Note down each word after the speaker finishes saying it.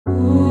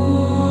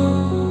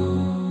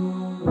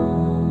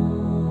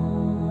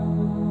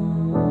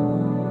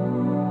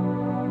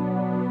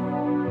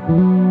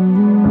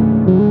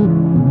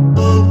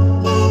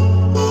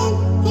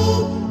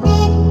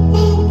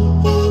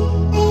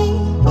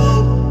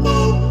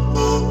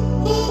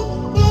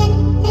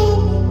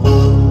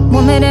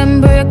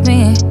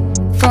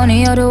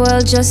know the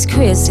world just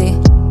crazy.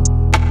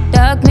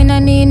 Dark, me no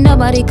need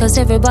nobody, cause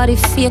everybody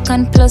fake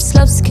and plus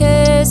love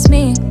scares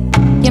me.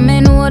 Yeah,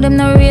 me know them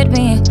no rate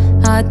me.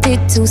 Heart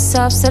it too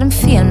soft, so them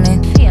feel me.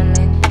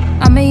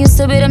 I me used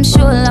to be them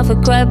sure love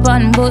for cry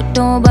on, but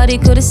nobody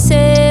could've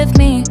saved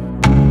me.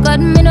 God,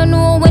 me no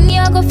know when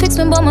you go fix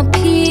me, but my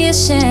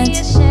patient.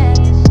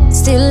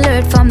 Still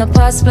hurt from the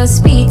past plus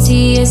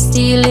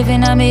PTSD,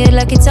 living on me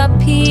like it's a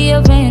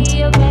parent.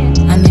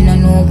 I me no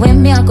know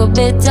when me I go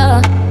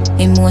better.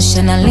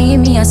 Emotionally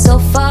me I so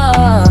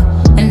far,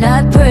 and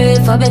I pray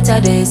for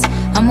better days.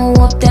 I'ma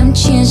hope them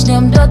change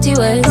them dirty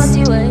ways.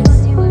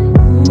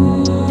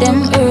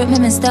 Them hurt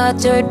me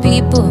start hurt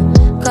people,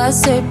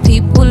 cause hurt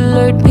people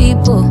hurt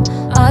people.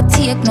 I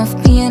take enough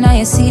pain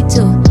I see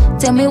too.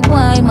 Tell me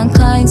why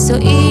mankind so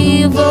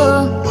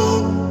evil.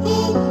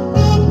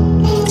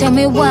 Tell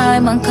me why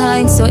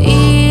mankind so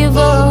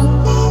evil.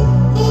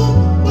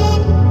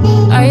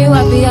 Are you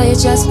happy or you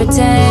just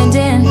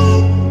pretending?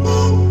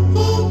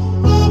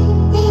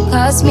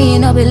 Cause me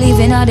no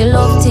believing all the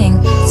love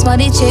thing.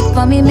 Somebody check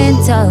for me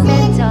mental.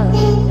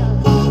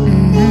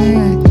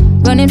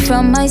 Running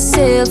from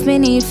myself, me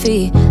need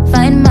fee.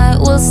 Find my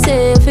old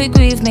self, it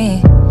grieve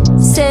me.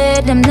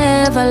 Said them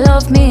never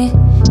love me,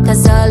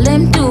 cause all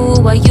them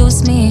do I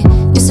use me.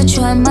 Used to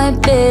try my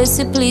best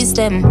to please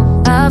them.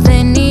 Have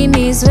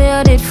enemies where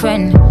I did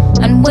friend.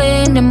 And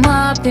when them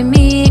happy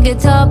me,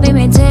 get happy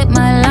me, take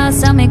my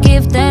loss and me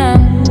give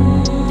them.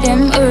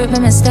 Them hurt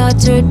me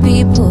start hurt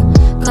people,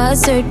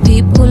 cause hurt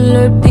people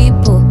hurt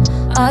people.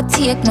 I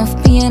take enough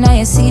pain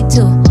I see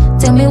too.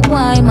 Tell me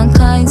why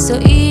mankind so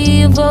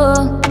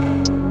evil.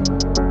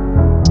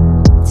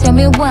 Tell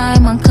me why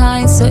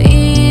mankind so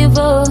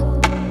evil.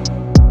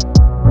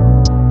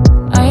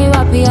 Are you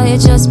happy or you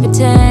just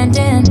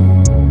pretending?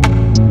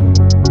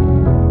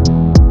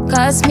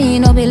 Cause me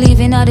no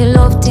believing all the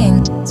love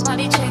thing.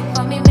 Somebody check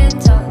for me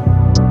mental.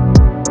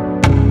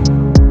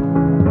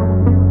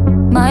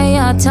 My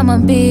heart I'm my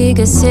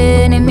biggest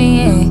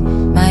enemy.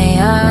 My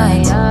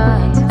heart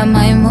and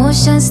my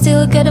emotions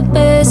still get the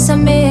best of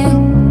me.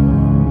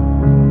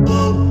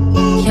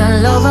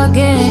 Can't love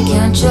again,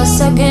 can't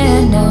trust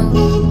again, no.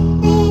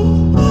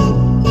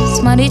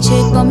 Somebody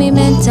check for me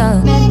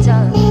mental.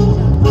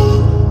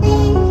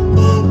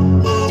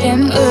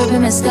 Them hurt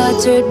me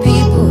start hurt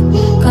people,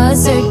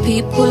 cause hurt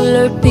people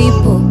hurt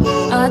people.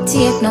 I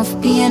take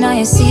enough pain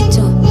I see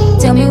too.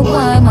 Tell me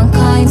why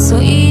mankind so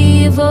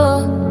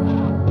evil.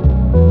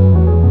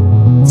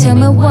 Tell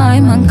me why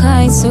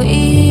mankind so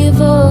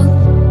evil.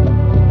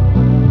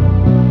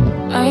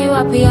 Are you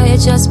happy or you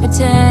just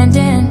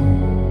pretending?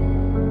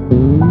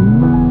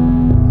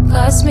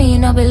 Cause me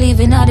not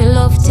believing all the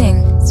love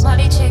thing.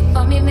 Somebody check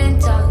for me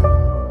mental.